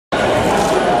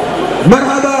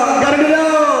مرحبا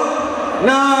قرقلاو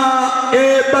نا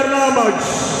برنامج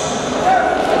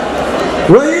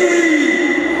وي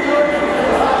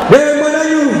بمنا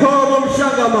يوهو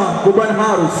مشangama kuban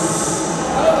harus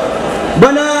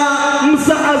bana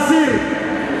msa azir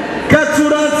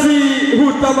katurati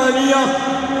hutamania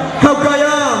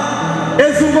hakaya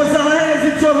ezungo zahe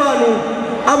zitovanu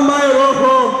amma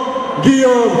roho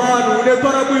giovanu ne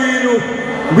torabuinu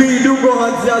guidungo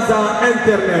hazaza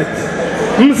internet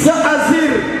msa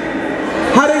azir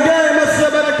harige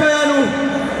masabarakayanu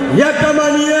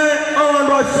yatamanie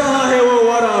awandwa shahe wa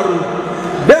wararu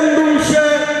demdumshe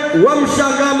wa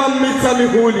Mchangama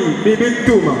mitamihuli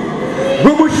bibituma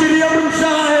gubushirio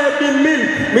mshahe bimil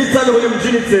mitamihuli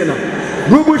mjini tena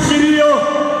gubushirio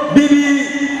bibi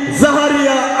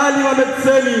Zaharia Ali wa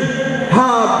Metseni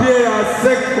ha bia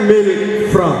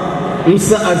 5,000 francs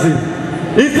msa azir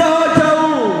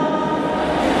itawachau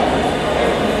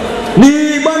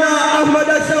ni bwana Ahmad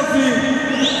Shafi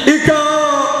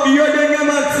ikao yodenge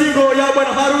matsingo ya bwana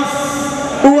harus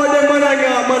uwade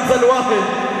mwananga manzal wahe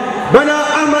bwana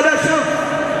Ahmad Shafi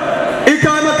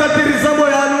ikama katirizamo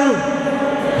yanu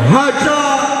haja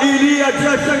ili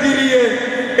ajashangirie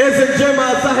eze jema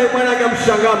zahe mwananga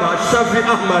Mchangama Shafi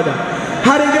Ahmad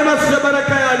harengema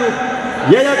sabaraka yanu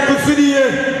yaya kusudie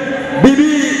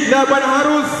bibi na bwana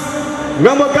harus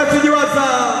ngambo katijiwaza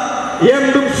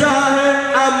yemdumshahe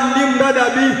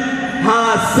amdimdadabi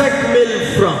ha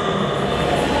 5,000 francs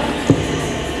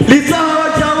litaha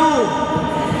wajamu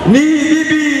ni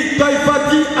bibi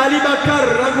Taifati Ali Bakar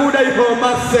Raguda iho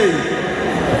Marseille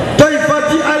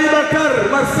Taifati Ali Bakar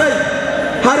Marseille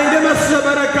harengema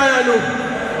sabaraka yanu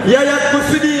yaya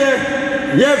kusudie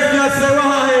yefyase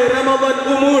wahahe Ramadan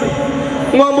umur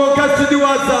ngambo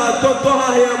katijiwaza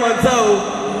totoha ya manzao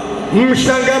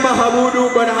Mchangama Habudu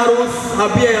bwana harus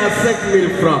habia ya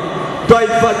 5,000 francs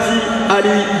Taifati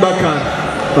Ali Bakar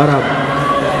Arab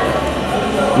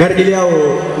gargiliao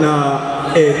na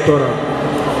tora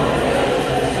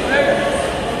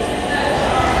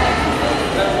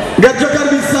gajo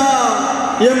kabisa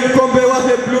ya mkombe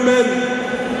wake Blumen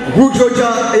gujoja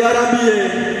ya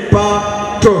rabie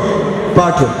pato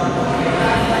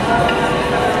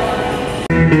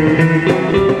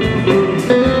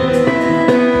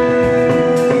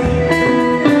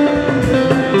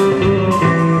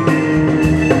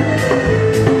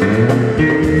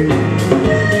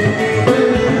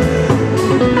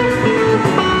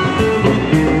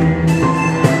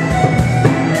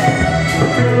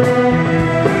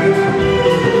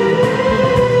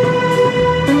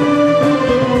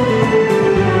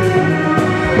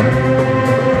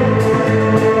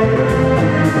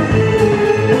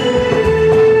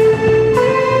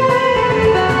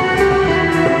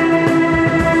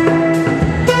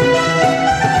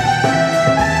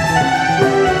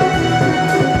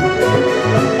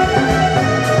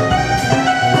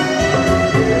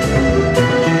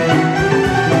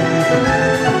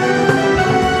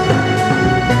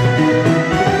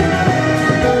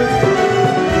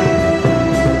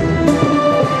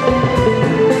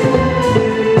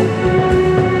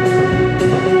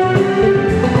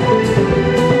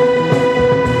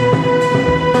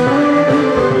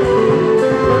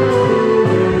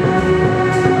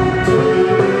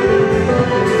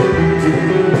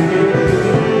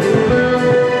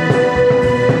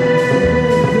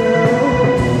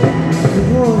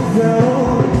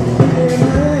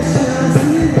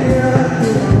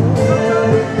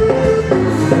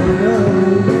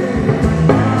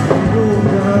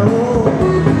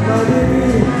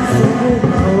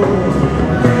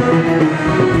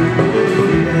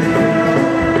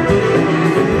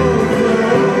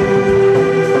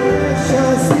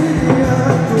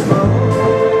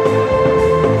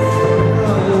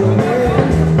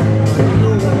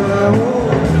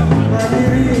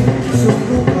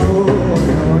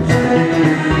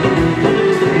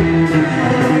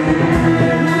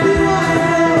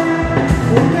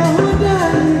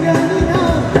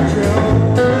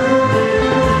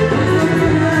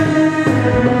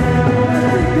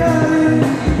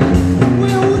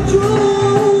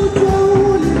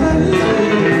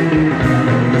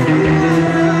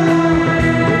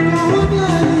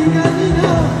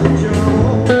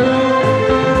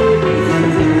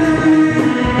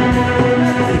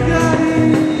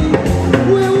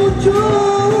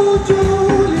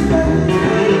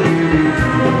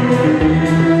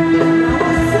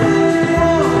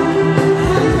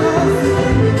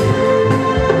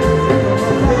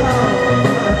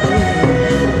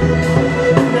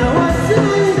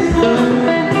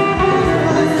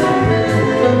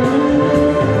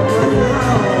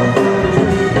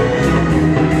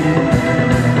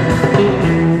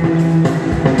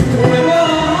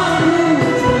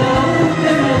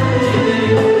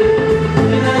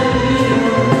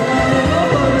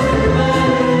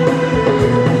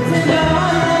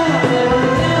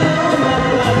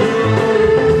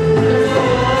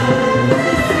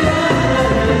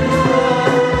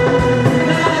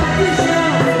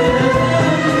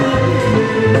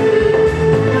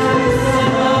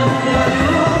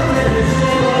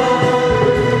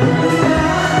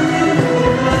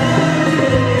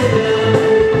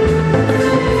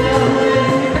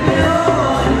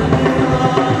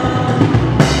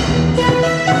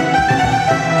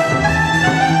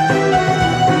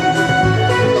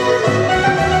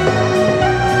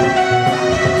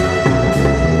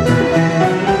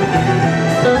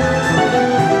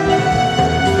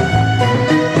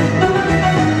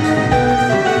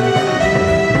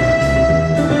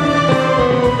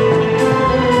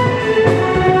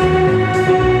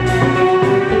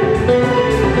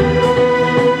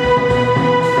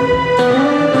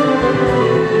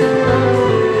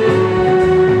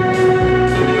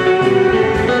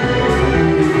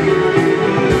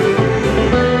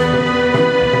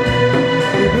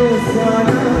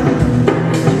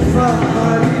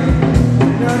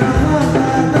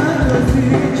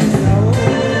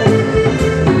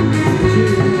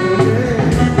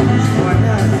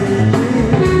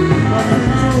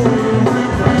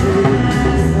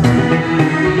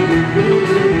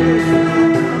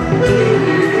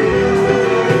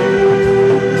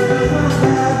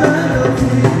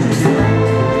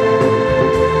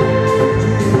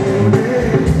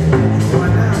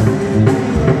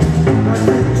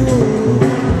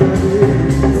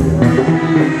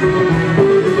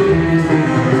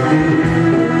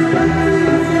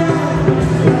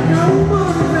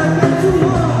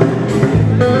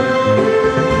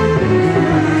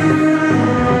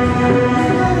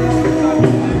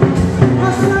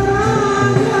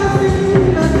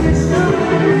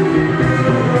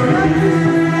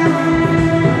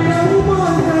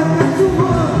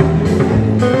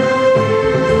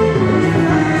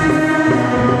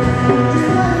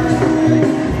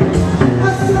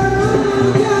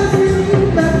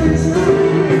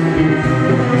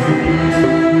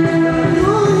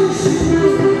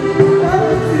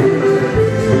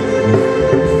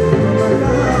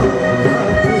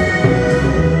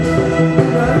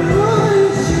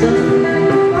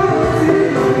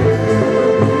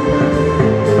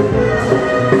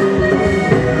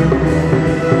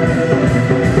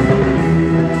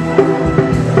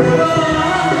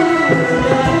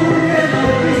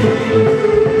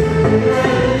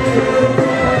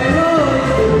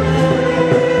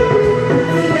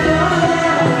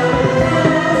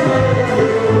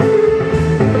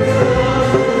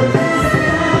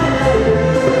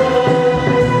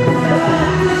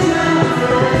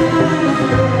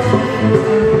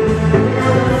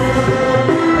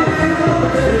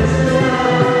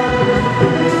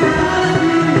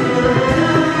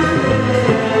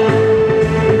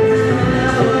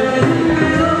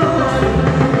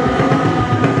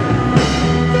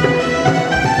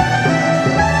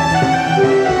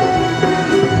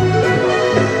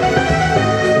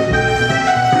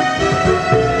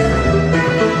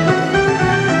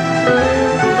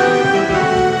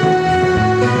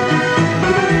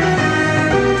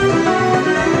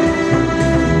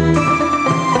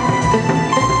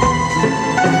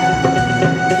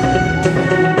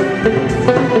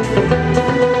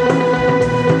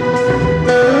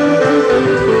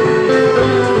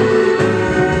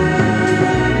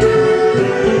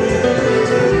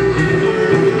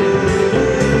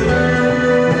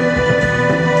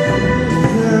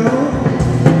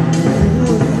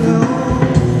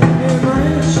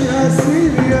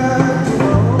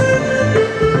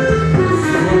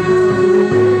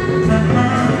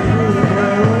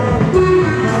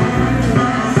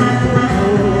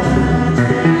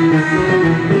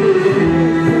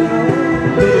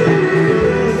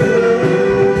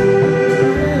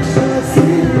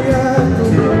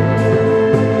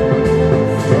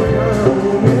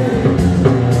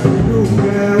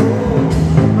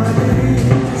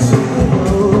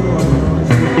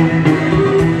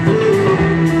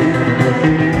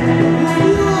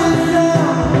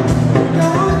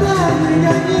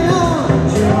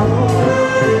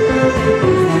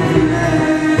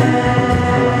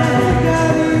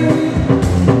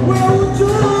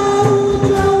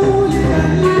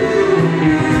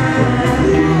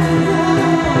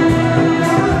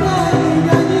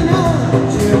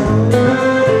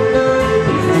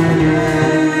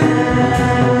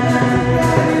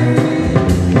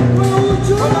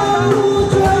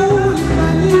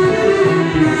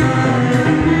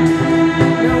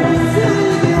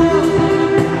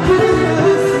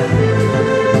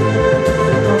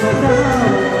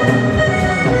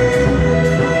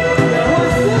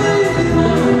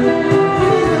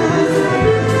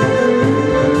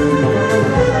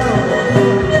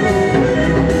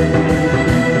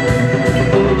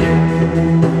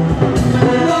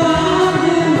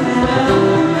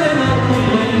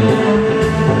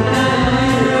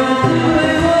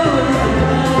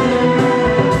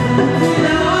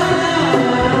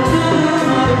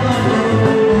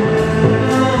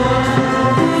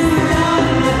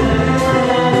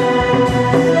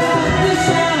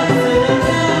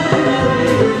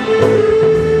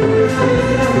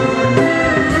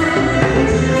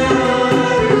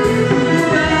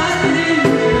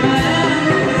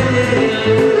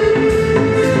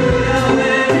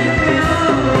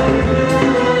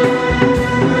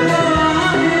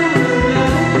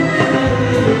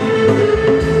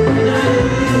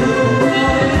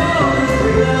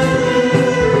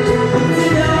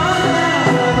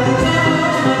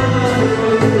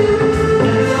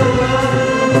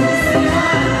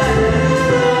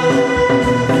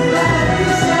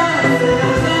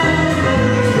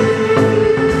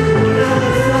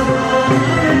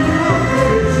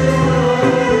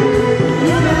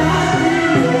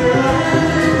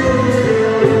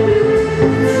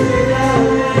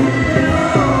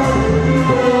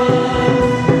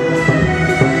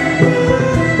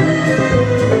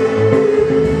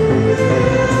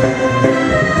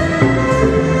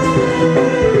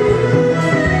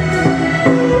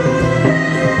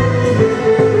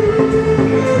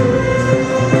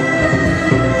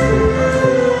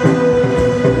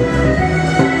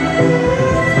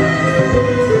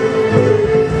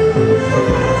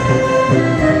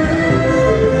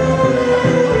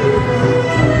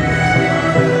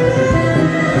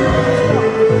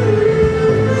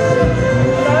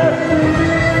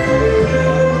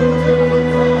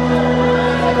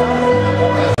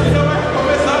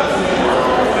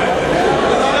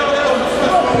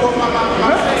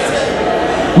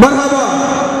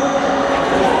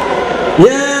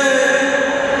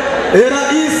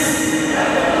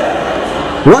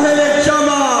wahele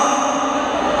chama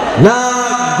na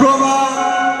goma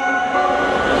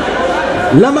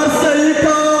la Marseille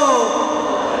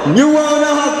nyuwana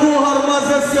haku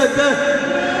harmaze sete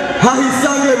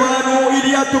hahisange manu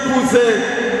ili atukuze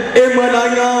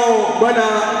emwanangao bwana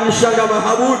Mchangama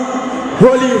Abdou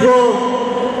holiho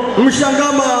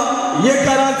Mchangama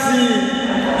yekaranti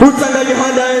hutangali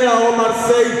handaera o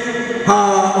Marseille ha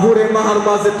hurema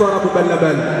harmaze taarab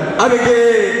balabal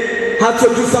abege hatso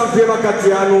jusamfie makati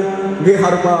yanu nge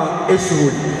harma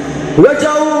eshuhudi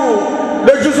wejau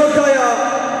lejuzokaya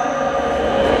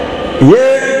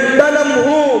ye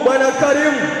mhu bwana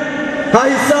Karim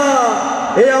haisa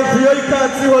amfio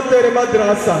ikanti hotel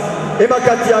madrasa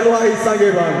makati yanu haisa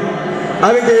ngebana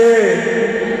abege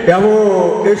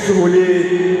yabo eshuhudi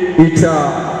ita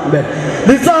mbe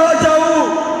litawajau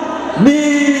ni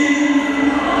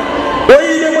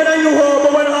oile mwana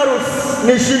yuho bwana harus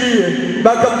nishilie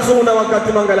bakamtsunda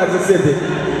wakati mangala zesede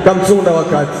kamtsunda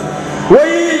wakati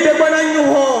oile mwana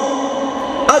yuho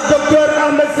Dr.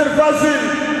 Ahmed Serfazil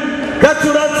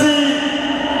katurati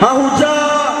hahuja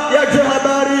ya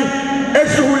habari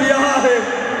eshuhuli ya hahe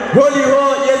holiho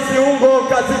yeziungo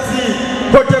katiti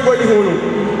kotengo lihunu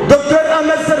Dr.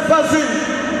 Ahmed Serfazil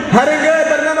harenge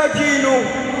barnamajinu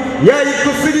ya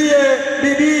ikusilie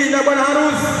bibi na bwana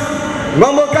harusi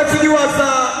mambo katili wasa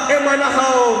emwana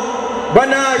hao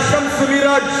bwana Shamsu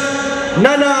Miraj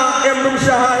nana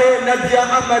emrumshahahe Nadia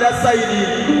Ahmad Saidi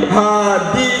ha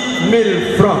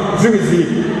 10,000 francs juizi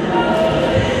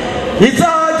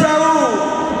itajau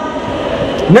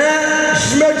ne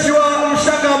shmejiwa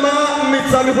Mchangama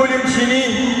mitsamihuli mchini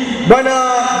bwana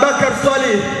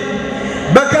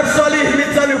Bakar Salih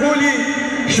mitsamihuli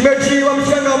shmeji wa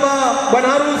Mchangama bwana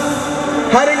harus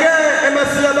harige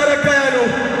emasila baraka yanu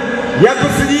ya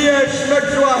kusidie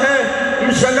shmeji wa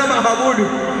Mchangama Abdou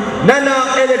nana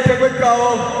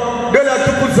eletekwekao dola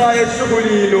tukuzaye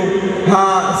shughuli ino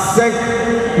ha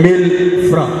 5,000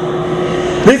 francs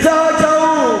itajau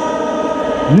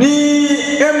ni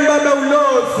embaba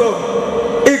ulozo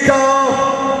ikao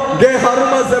ge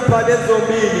haruma ze pade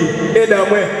zombili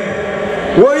edamwe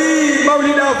woi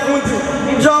maulida fundi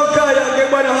mjoka yange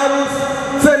bwana harus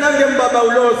senange mbaba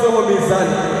ulozo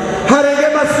homizani harenge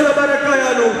masula baraka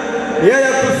yanu yaya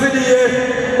kusidie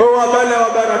o wabana wa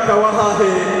baraka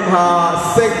wahahe ha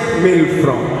 5,000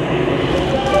 francs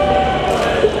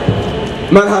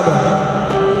marhaba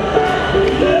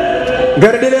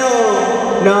gardeleo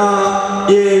na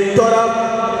taarab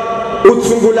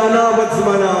utungulana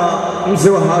wazimana mzee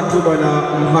wa hatu bwana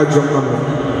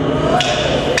Mchangama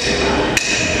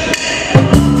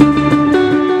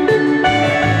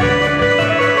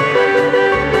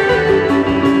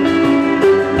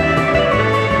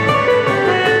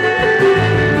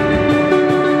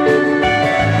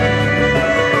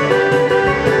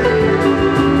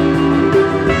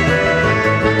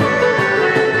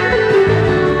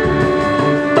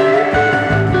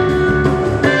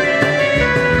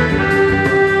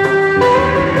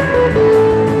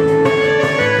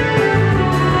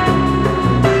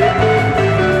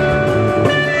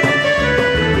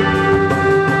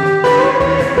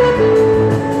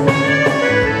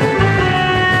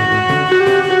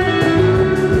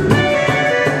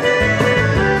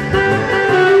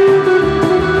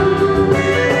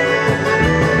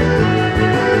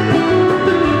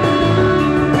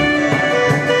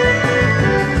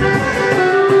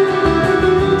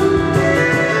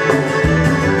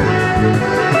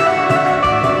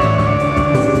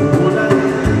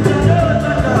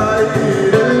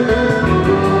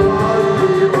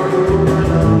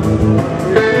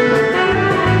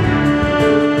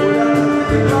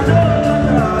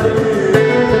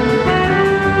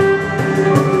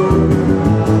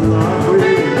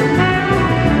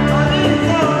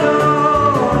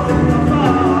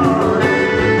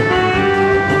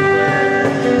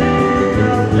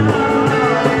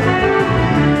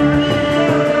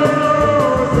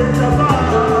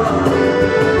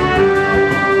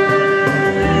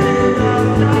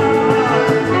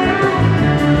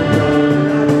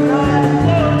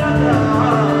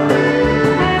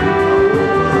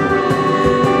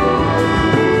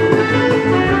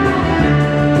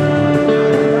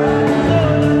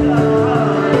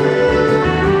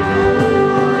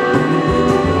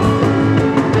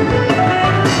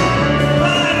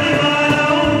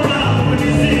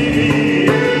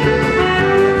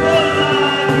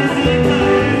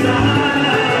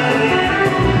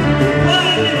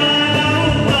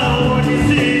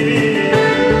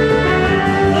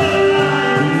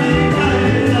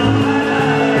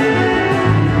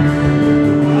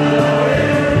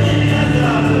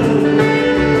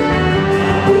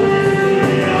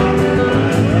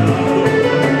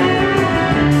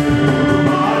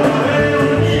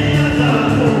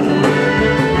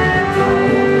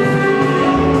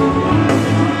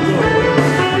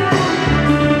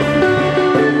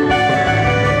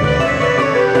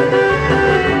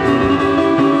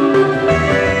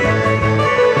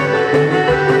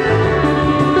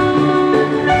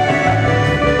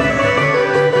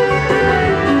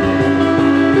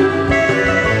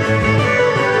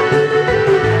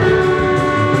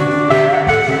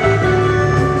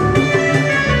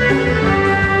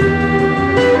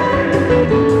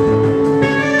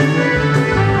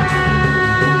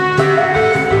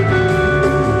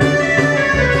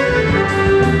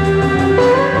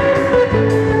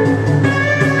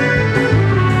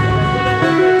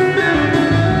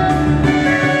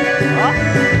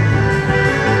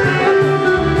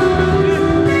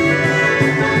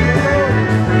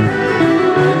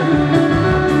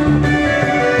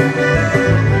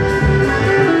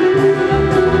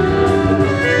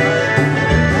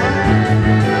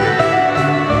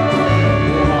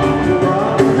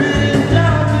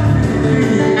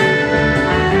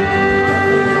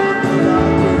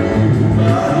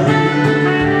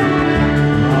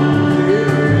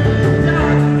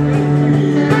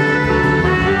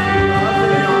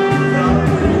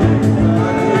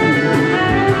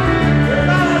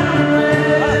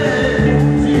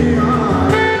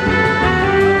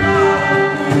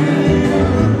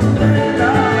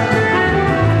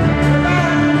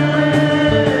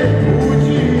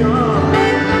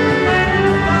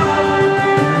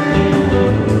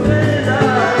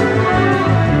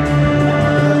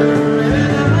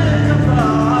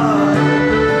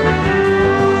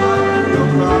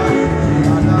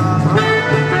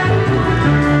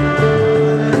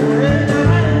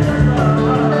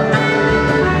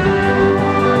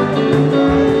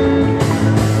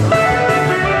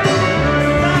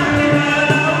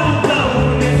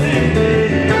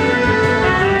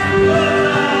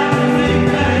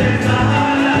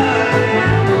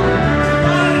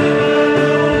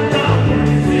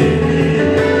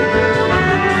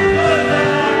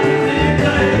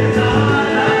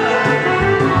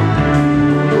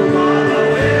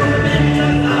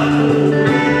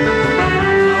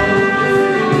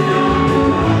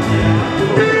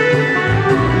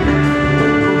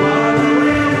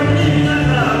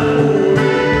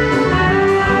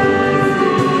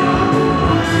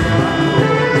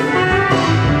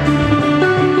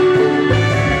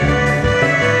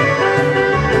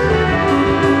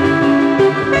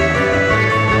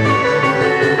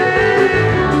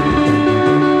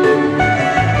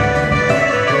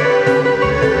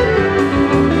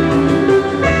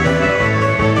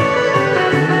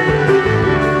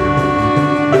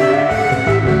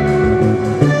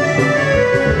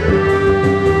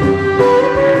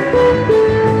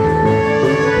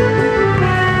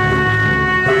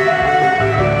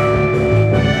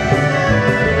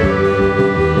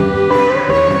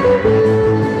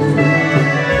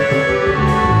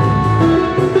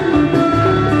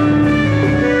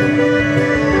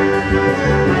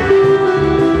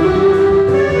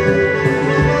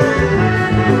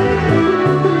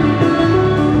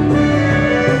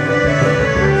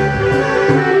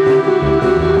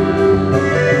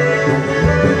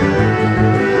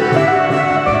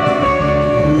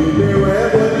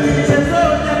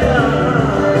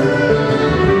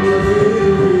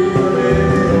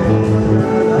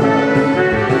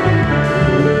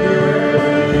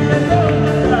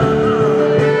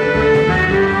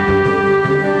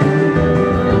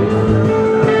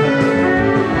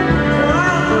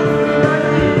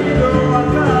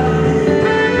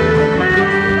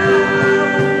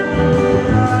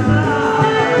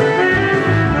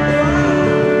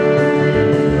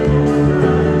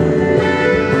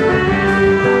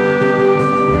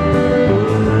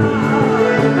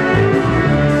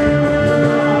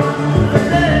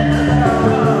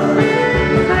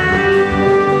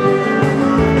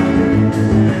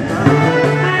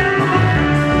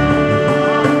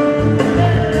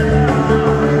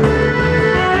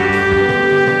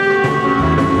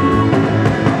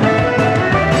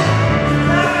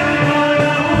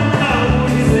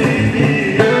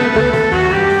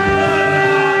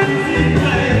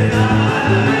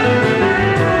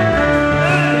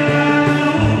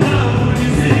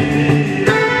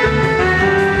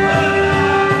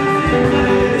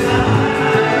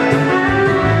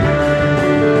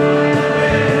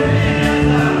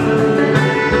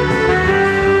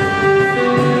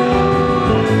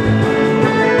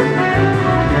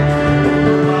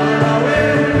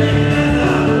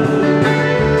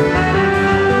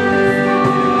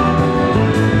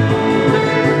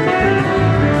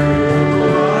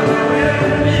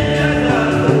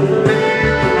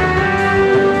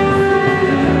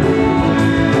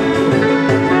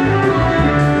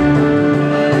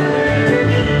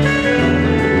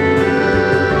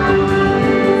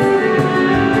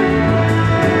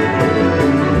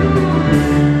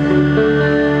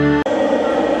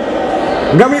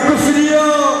ngamikusudia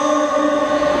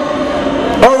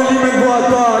au ulimwengu wa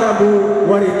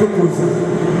taarabu walitukuza.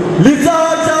 Lizawa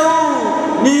chao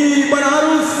ni bwana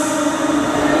harusi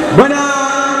bwana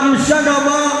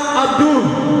Mchangama Abdou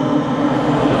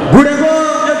Gurego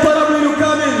etarabu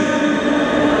ilukamil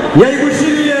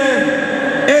yaigushirie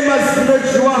emas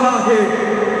ndochwahahe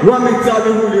wa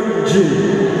mitabihuli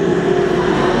mjini.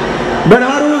 Bwana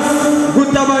harusi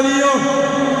gutamalio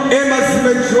emas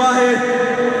ndochwahe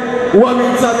wa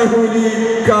mitabihuli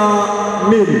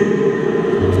kamili.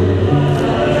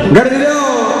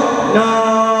 Garileo na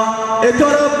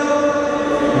etarab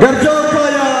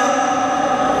garjokaya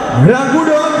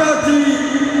rangudo wakati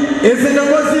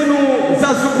ezenongozinu za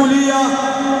sukulia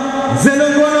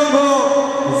zenongonongo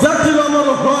za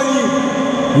kilomorohoni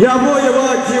yamoye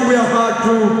wajibu ya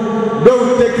hatu do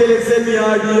utekeleze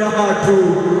miadi ya hatu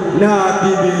na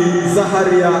bibi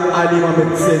Zaharia Ali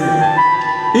Mametseni.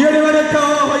 Iyo ni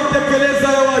wanekawa waitekeleza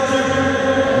ya wajibu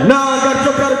na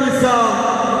garjokaribisa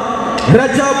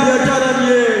Rajab ya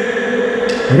Jaramie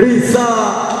Risa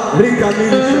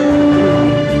Rikamilisha.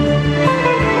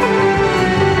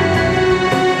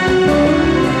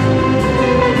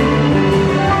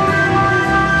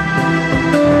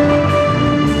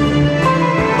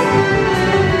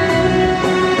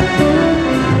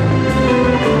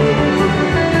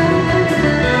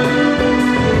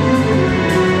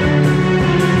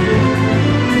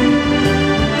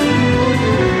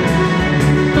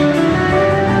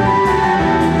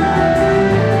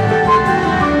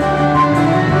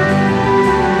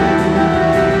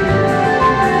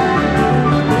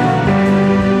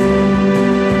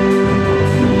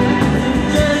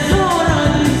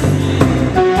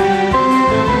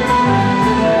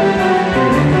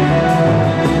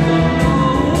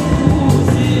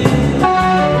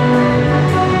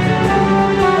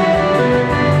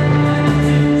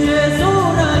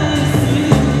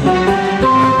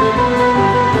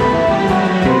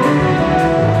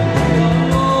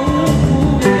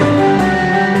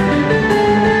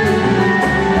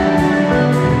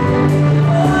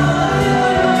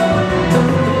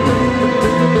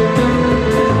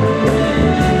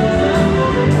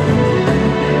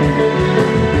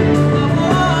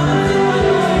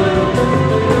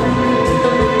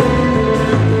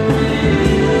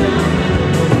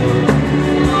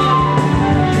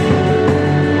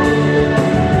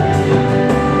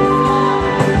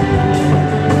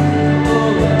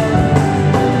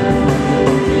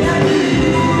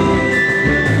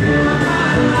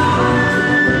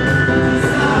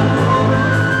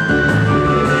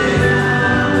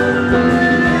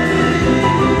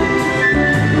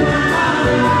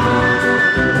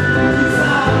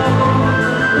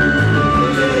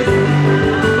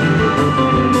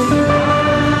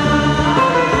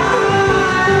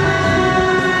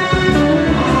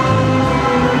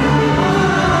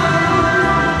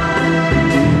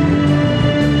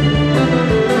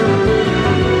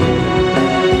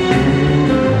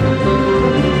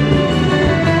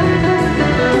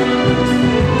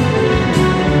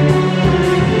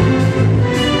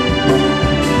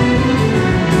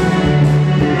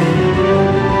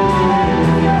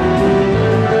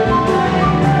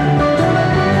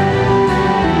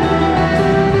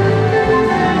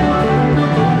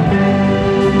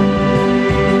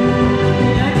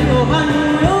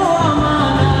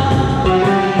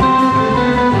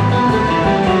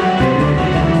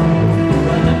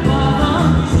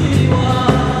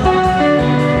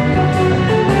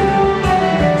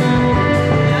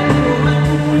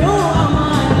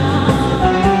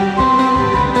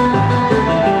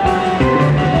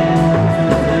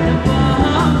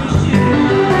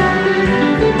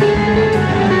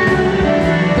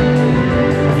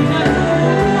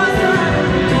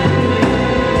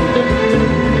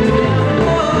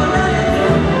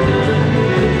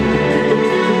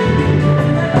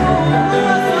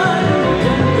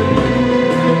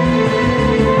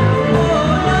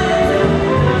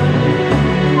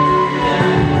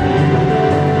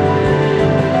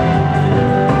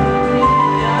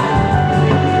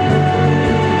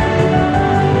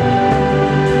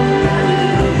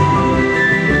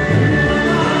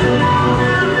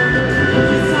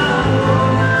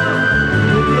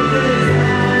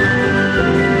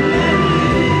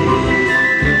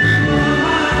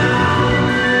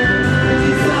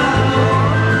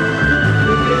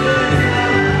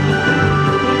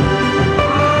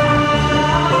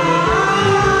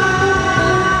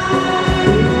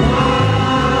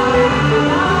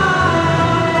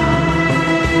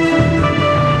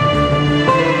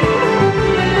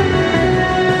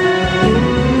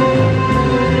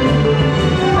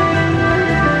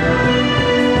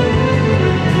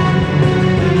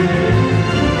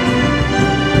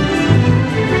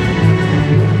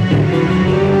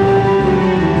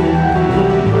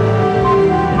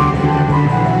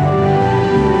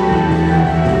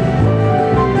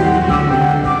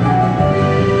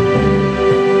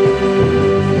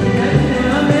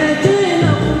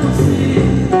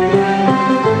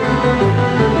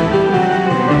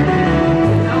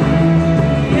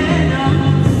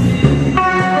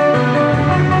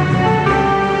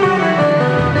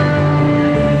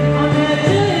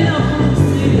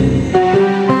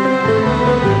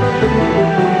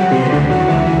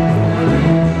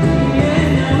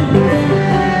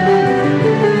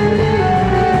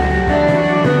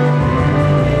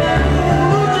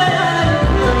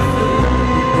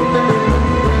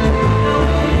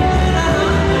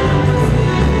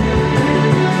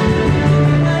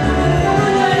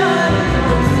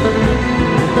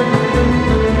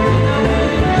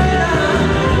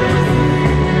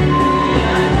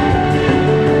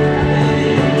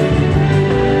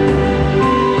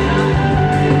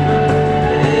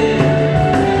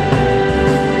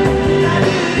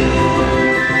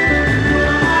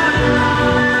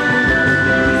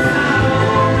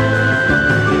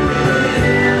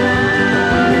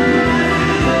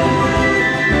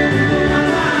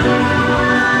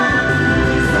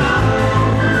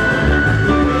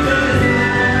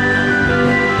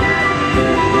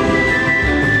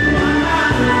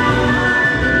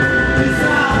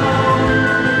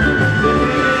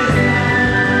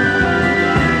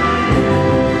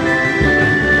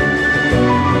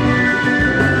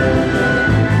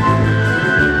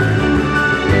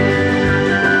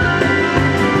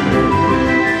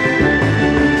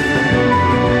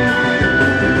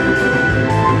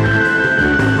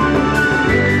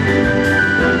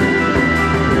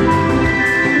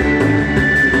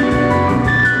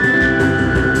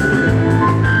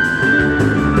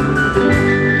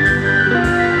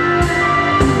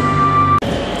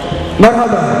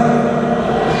 Marhaba.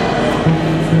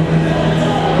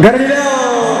 Gari leo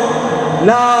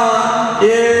na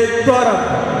taarab.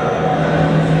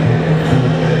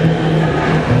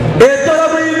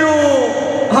 Taarab inu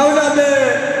hauna be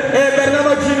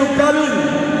barnamij inu kamil.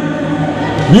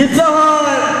 Yitaha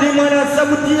di mana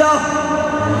sabutia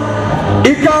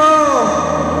ikaw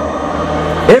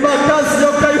makazi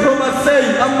yokai homasei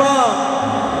ama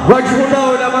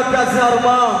wajhunao na makazi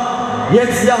harma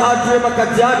yetsi ya hatu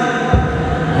makatiani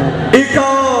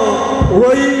ikaw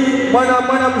woi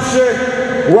mana mshe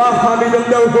wa hamid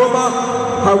mdauhoma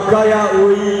haukaya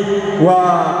woi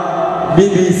wa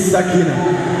bibi Sakina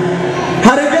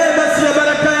harige basi ya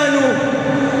baraka yanu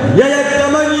ya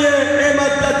yatamanie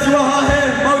ematati wa hahe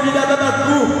maulida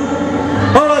babaku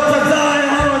owa tazae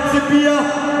hawa tipia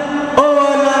owa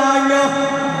naanga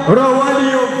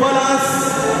rawalio Palas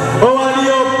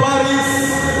owalio Paris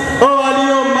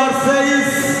owalio Marseille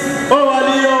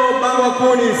owalio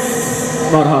bangoi-Kouni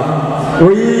marhaba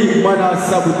oui mana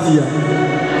sabutia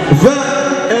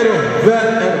 20 euros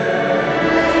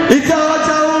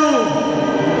itawajau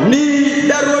ni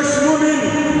darwash mumin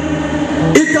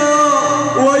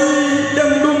wai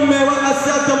demdumme wa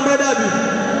asata mbadabi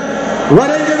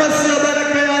warenge basi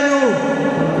baraka yanu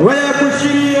waya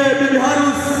kushirie bibi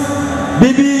harus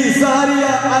bibi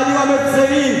Saharia ali wa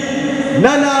Mtseri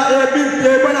nana binti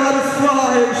bwana harus wa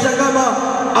Mchangama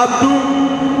Abdou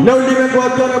na ulimwengu wa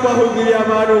taarab wa hudhuria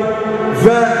manu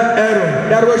 20 euros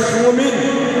darwash mumin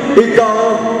ikawa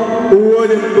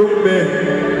uone mdumme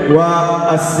wa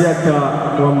asiata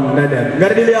wa mnadam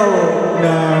ngardili yao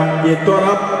na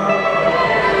taarab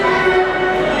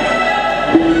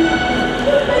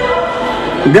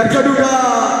garjaduga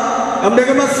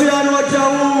amdega masiano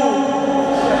wajau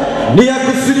ni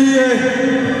yakusulie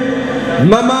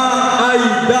mama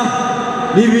Aida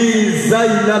bibi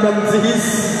Zainab Mzihis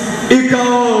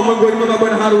ikao mangoni mama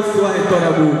bwana harusi wa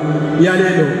taarabu ya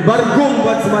leo bargum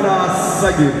batmana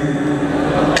sagir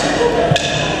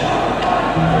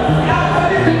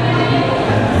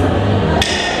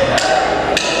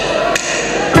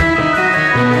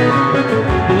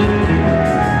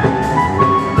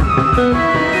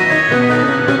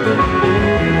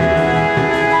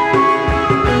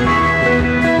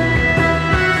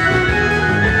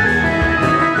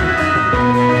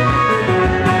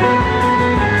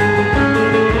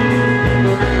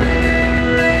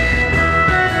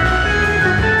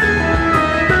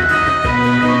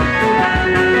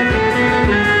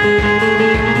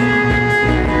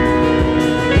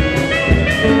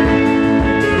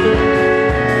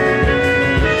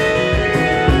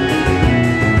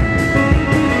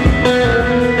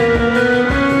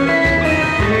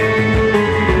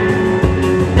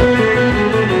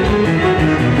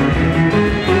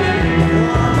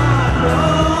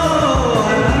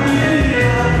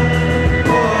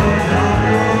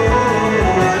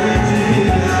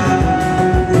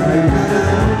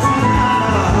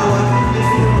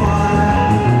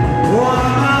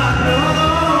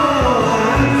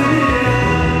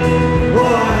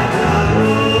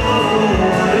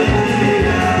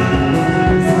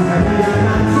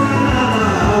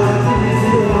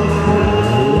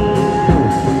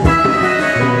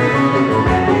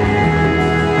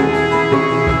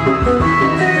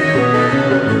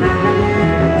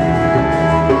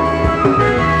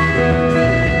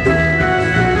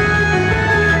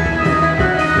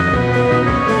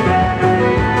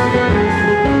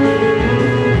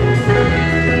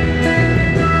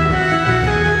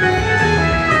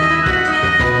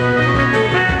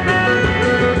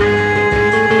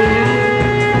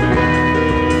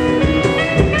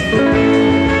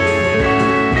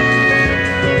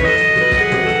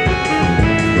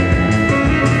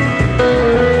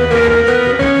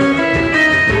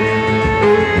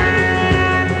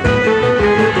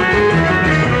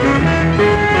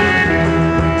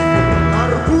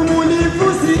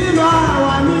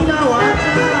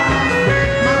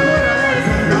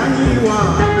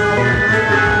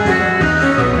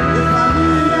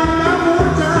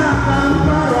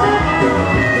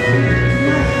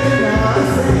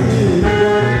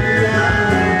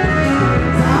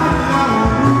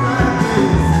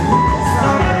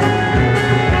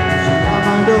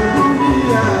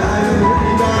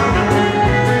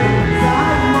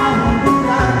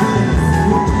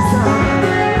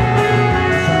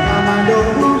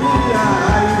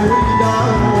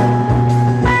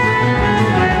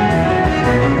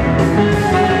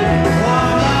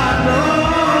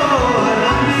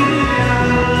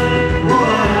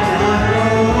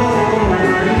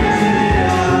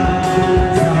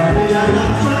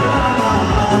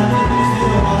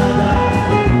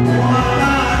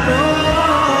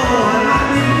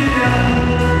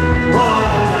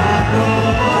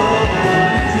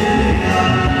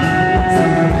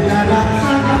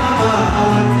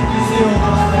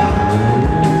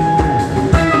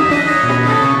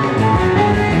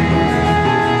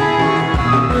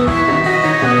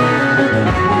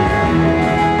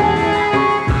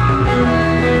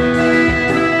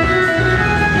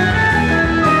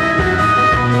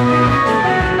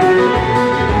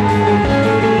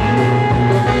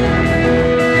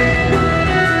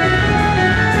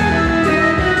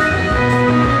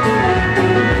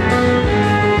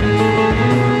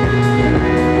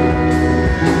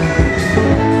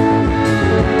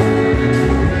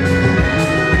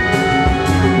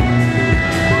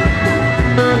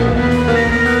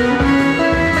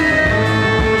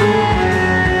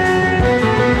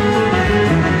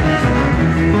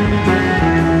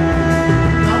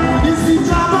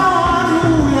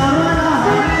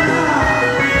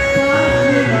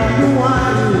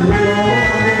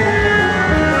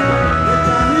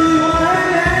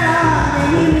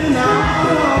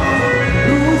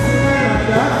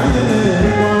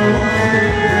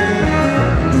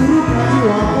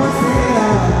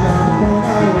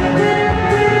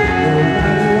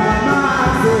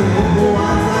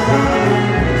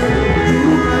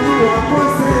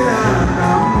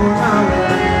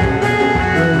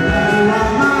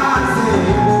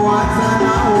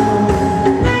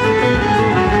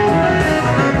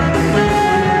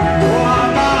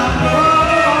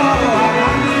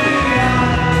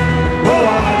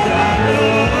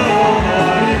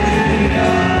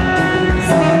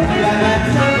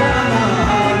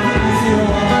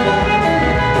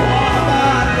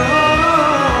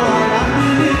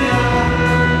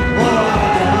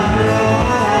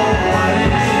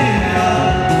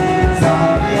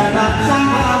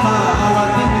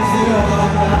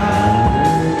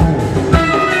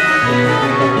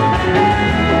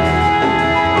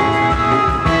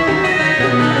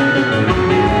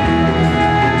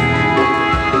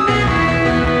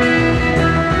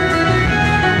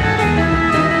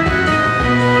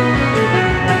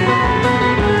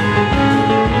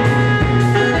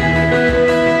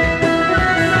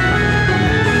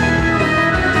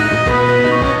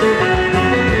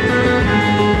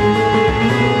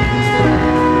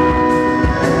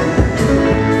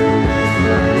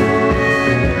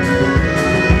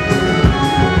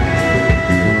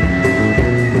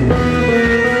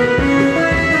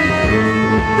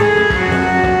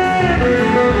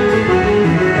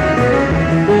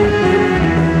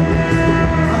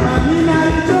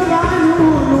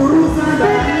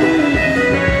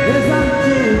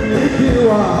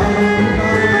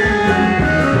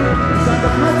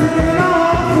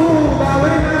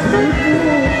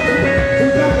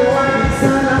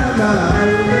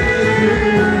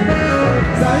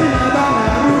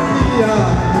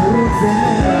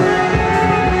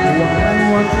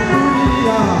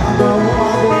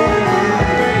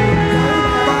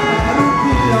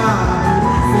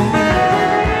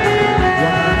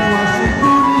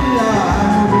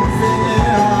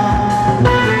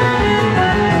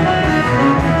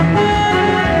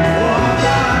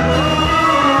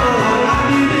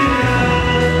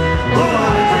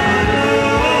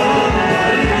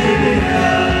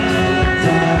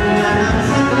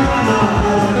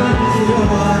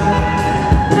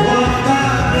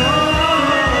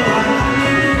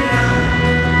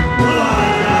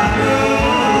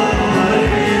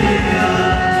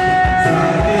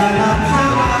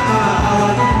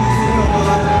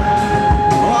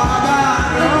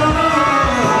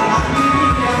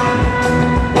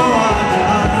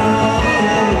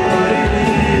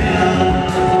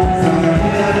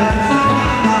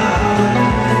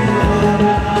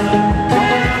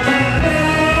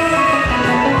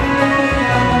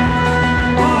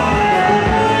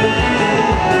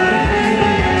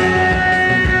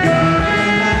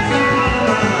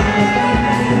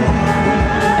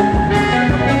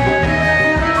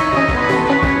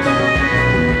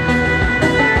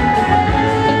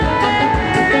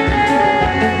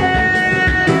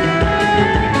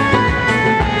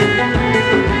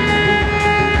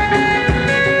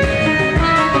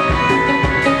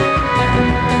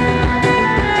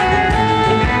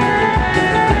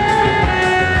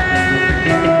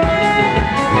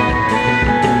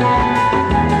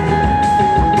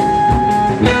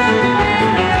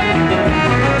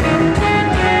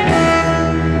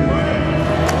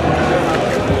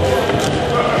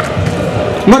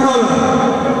marhala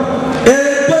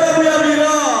taarabu ya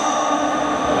mira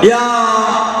ya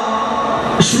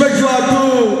shmeji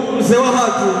watu mzee wa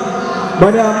hatu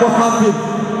bwana Muhammad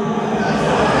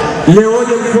leo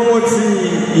ni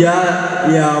mfomoti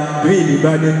ya mbili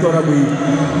baada ya taarabu hii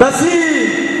basi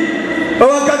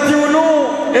wakati uno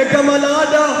kama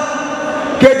laada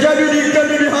kejabili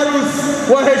kamili harus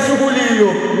wa shughuli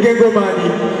hiyo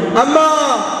ngengomani ama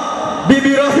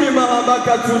bibi Rahima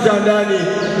amaka tuja ndani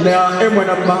na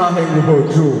mwana mahe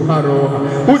nguhoju haroha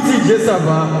utije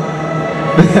sava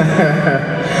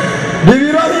bibi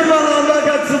Rahima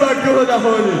amaka tubako na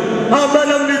honi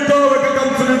amana mlitoa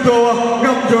kama mtulitoa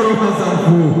ngamjoro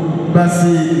hazafu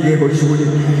basi ngeho shughuli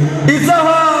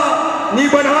izaha ni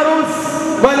bwana harus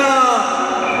bwana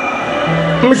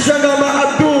Mchangama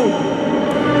Abdou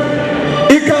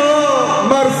ikawa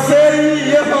Marseille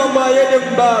yehama yene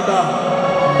mbaba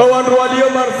wandu walio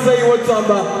Marseille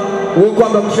wotamba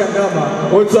wokwamba Mchangama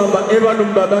wotamba evanu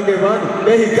mbabange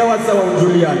vanu ikawa sawa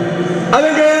ujuliana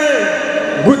abenge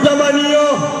gutamanio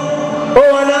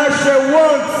wanashe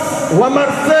wons wa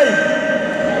Marseille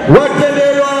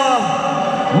watendelwa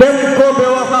nemkombe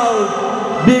wa hao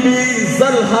bibi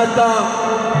Zalhata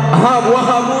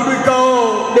wahamudu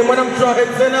ikao de mwana mchwahe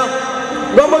tena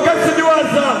ngombo kasi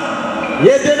diwaza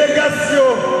ye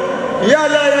delegation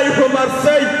yala ya yuko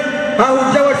Marseille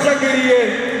hahuja washangirie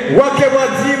wake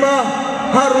wazima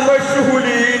harume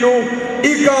shughuli inu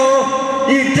ikao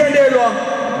itendelwa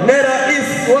ne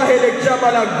rais wa hele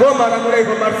chama la Goma la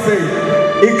mrefu Marseille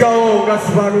ikao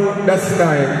ngasvanu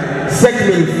nasinae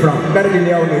 5,000 francs dari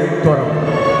yao ni tora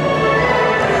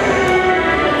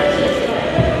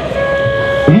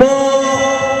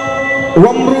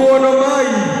wamruono mai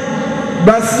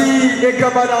basi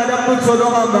ekabana adamutono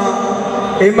hamba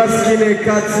emaskine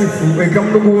katifu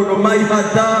ekamruono mai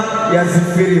hata ya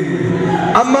zifirimu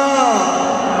ama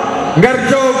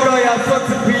ngarjoka ya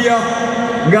soti pia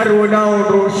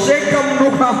ngaruonaono sheka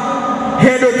mruha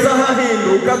hedo taha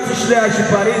hindu katushle ya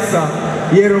shiparisa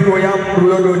yeroho ya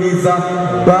mruononiza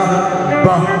ba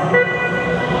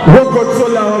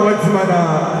wokotola wa wajimana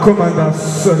komanda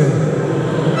sole